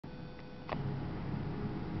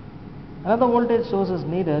Another voltage source is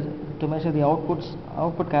needed to measure the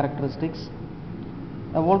output characteristics.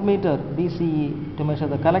 A voltmeter VCE to measure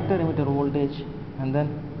the collector emitter voltage, and then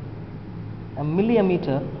a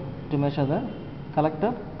milliammeter to measure the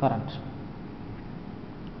collector current.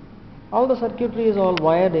 All the circuitry is all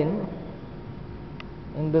wired in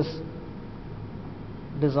this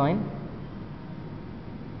design.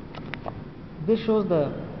 This shows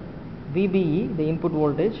the VBE, the input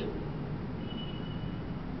voltage,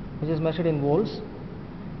 which is measured in volts,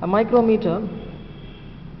 a micrometer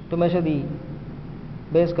to measure the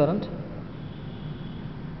base current,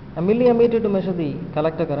 a milliammeter to measure the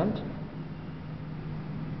collector current,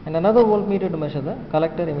 and another voltmeter to measure the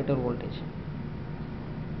collector emitter voltage.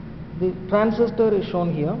 The transistor is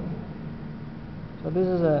shown here. So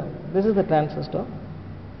this is the transistor.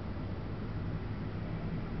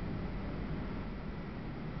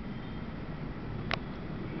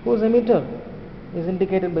 Whose emitter is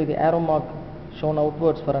indicated by the arrow mark shown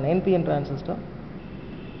outwards for an Npn transistor.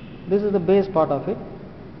 This is the base part of it,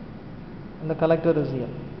 and the collector is here.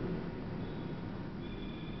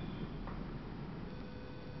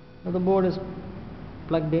 Now the board is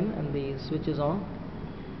plugged in and the switch is on.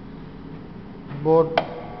 The board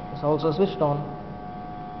is also switched on.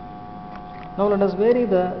 Now let us vary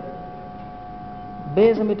the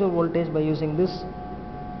base emitter voltage by using this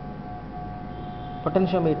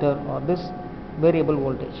potentiometer or this variable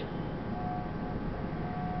voltage.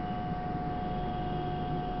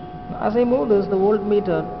 Now, as I move this, the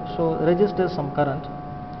voltmeter registers some current.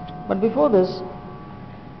 But before this,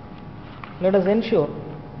 let us ensure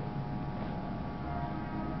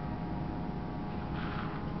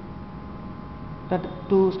that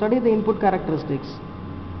to study the input characteristics,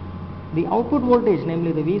 the output voltage,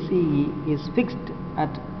 namely the VCE, is fixed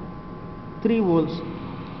at 3 volts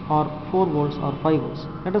or 4 volts or 5 volts.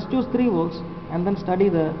 Let us choose 3 volts and then study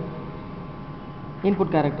the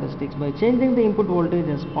input characteristics by changing the input voltage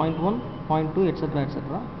as 0.1, 0.2, etc.,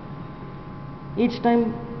 etc. Each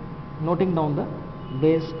time noting down the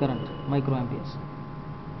base current, microamperes.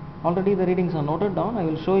 Already the readings are noted down. I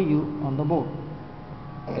will show you on the board.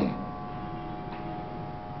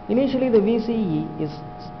 Initially the VCE is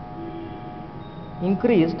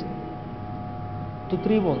increased to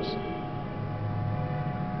 3 volts.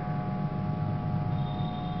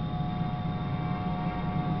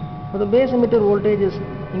 So the base emitter voltage is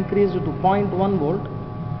increased to 0.1 volt.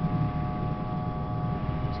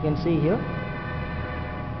 As you can see here,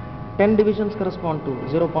 10 divisions correspond to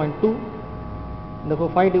 0.2, therefore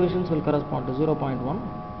 5 divisions will correspond to 0.1.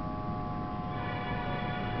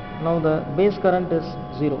 Now the base current is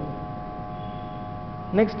 0.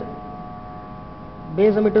 Next,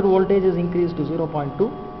 base emitter voltage is increased to 0.2,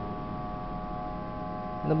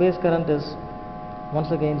 and the base current is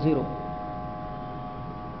once again 0.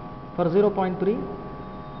 For 0.3,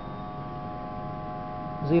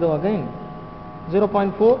 0 again,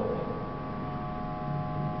 0.4,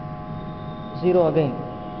 0 again,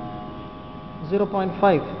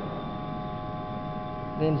 0.5,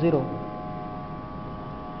 again 0,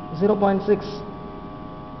 0.6,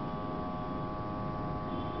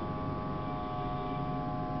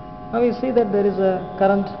 now you see that there is a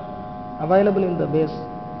current available in the base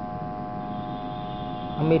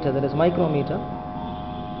ammeter, that is micrometer.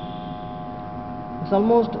 It's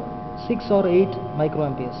almost 6 or 8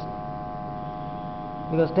 microamperes,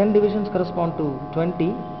 because 10 divisions correspond to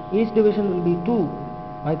 20. Each division will be 2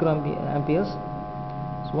 microamperes.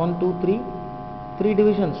 So 1, 2, 3. 3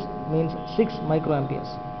 divisions means 6 microamperes.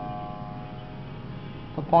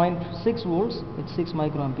 For 0.6 volts, it's 6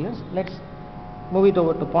 microamperes. Let's move it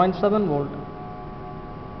over to 0.7 volt,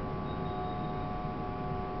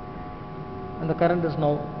 and the current is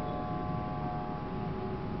now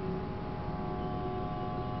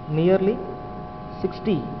nearly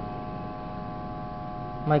 60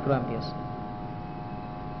 microamperes.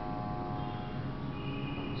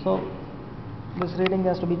 So this reading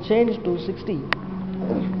has to be changed to 60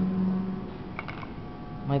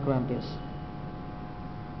 microamperes.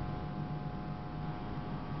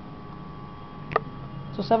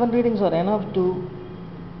 So 7 readings are enough to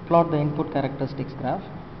plot the input characteristics graph.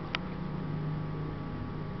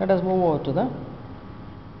 Let us move over to the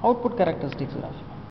output characteristics graph.